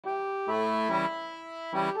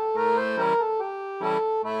Hey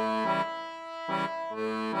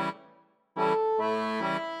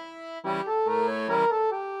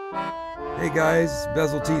guys,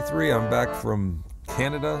 BezelT3. I'm back from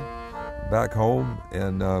Canada, back home,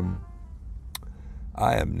 and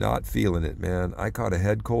I am not feeling it, man. I caught a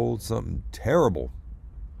head cold, something terrible,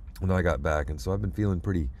 when I got back, and so I've been feeling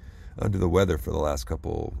pretty under the weather for the last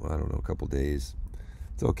couple days.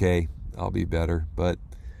 It's okay, I'll be better, but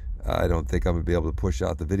I don't think I'm gonna be able to push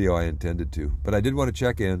out the video I intended to. But I did want to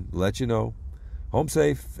check in, let you know, home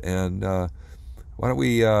safe, and why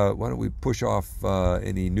don't we push off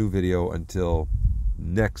any new video until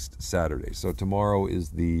next Saturday? So tomorrow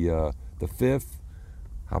is the 5th.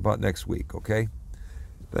 How about next week? Okay.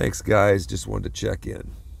 Thanks, guys. Just wanted to check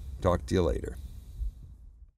in. Talk to you later.